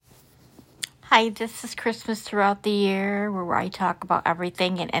Hi, this is Christmas Throughout the Year, where I talk about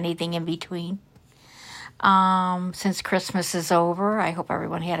everything and anything in between. Since Christmas is over, I hope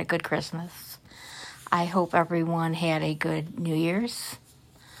everyone had a good Christmas. I hope everyone had a good New Year's.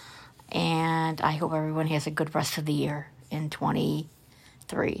 And I hope everyone has a good rest of the year in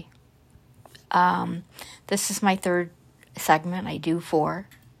 23. This is my third segment. I do 4.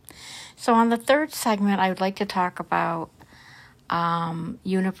 So on the third segment, I would like to talk about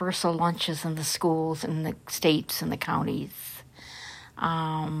universal lunches in the schools in the states and the counties.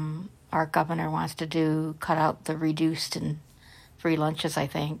 Our governor wants to cut out the reduced and free lunches, I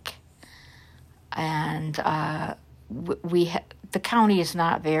think. And the county is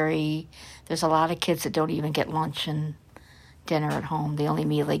not there's a lot of kids that don't even get lunch and dinner at home. The only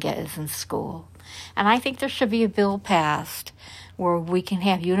meal they get is in school. And I think there should be a bill passed where we can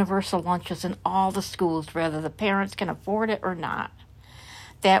have universal lunches in all the schools, whether the parents can afford it or not.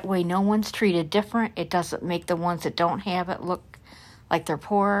 That way no one's treated different. It doesn't make the ones that don't have it look like they're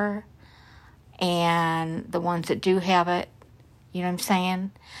poor. And the ones that do have it, you know what I'm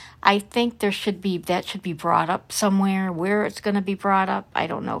saying? I think that should be brought up somewhere. Where it's going to be brought up, I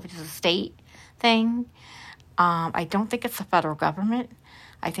don't know if it's a state thing. I don't think it's the federal government.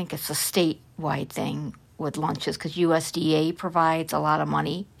 I think it's a statewide thing with lunches, because USDA provides a lot of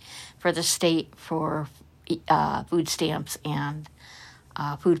money for the state for food stamps and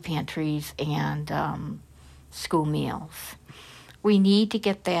food pantries and school meals. We need to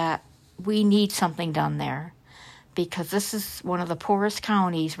get that. We need something done there, because this is one of the poorest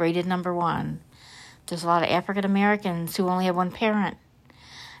counties, rated number 1. There's a lot of African Americans who only have one parent,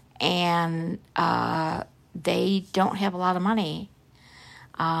 and they don't have a lot of money.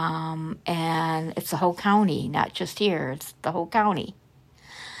 And it's the whole county, not just here. It's the whole county.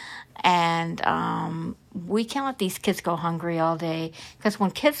 And we can't let these kids go hungry all day, because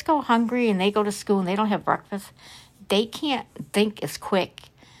when kids go hungry and they go to school and they don't have breakfast, they can't think as quick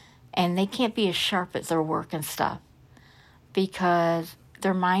and they can't be as sharp at their work and stuff, because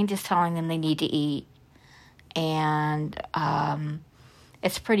their mind is telling them they need to eat. And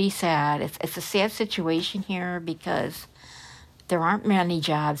it's pretty sad. It's a sad situation here, because there aren't many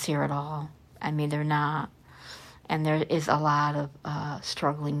jobs here at all. I mean, they're not. And there is a lot of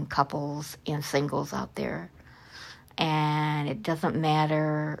struggling couples and singles out there. And it doesn't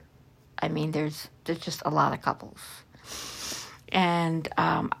matter. I mean, there's just a lot of couples. And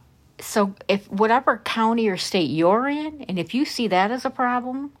so if whatever county or state you're in, and if you see that as a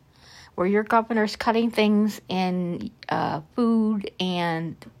problem, where your governor's cutting things in food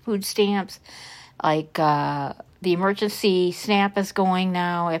and food stamps, like the emergency SNAP is going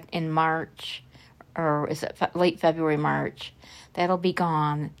now in March, or is it late February, March? That'll be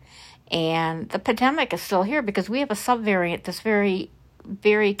gone. And the pandemic is still here, because we have a subvariant that's very,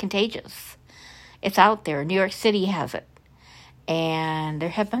 very contagious. It's out there. New York City has it. And there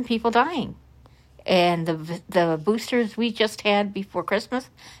have been people dying. And the boosters we just had before Christmas,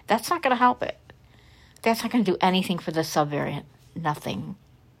 that's not going to help it. That's not going to do anything for the subvariant. Nothing.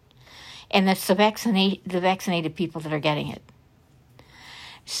 And it's the vaccinated people that are getting it.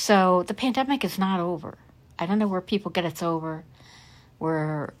 So the pandemic is not over. I don't know where people get it's over,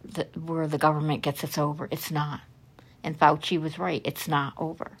 where the government gets it's over. It's not. And Fauci was right. It's not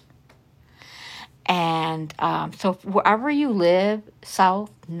over. And so wherever you live,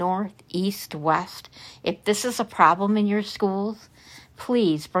 south, north, east, west, if this is a problem in your schools,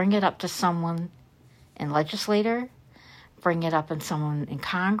 please bring it up to someone in legislator, bring it up in someone in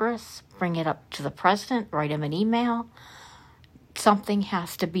Congress, bring it up to the president, write him an email. Something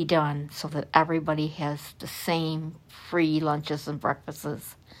has to be done so that everybody has the same free lunches and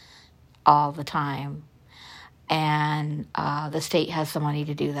breakfasts all the time. And the state has the money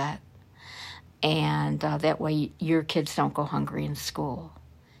to do that. And that way your kids don't go hungry in school.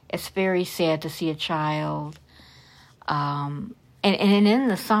 It's very sad to see a child. And in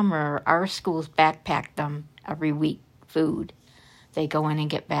the summer, our schools backpack them every week, food. They go in and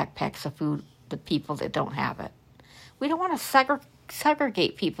get backpacks of food, the people that don't have it. We don't want to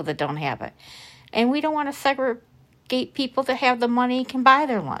segregate people that don't have it. And we don't want to segregate people that have the money can buy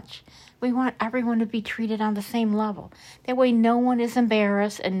their lunch. We want everyone to be treated on the same level. That way no one is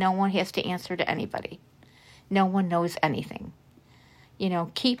embarrassed and no one has to answer to anybody. No one knows anything.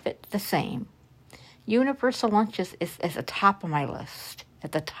 Keep it the same. Universal lunches is at the top of my list,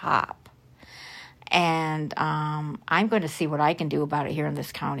 at the top. And I'm going to see what I can do about it here in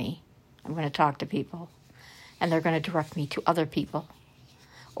this county. I'm going to talk to people. And they're going to direct me to other people.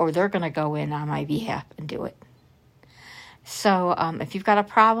 Or they're going to go in on my behalf and do it. So if you've got a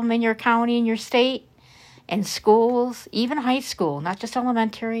problem in your county, in your state, In schools, even high school, not just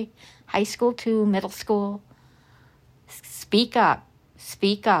elementary, high school too, middle school. Speak up,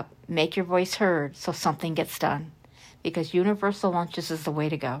 make your voice heard so something gets done. Because universal lunches is the way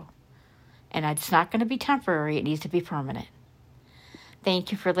to go. And it's not going to be temporary, it needs to be permanent.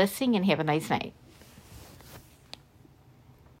 Thank you for listening and have a nice night.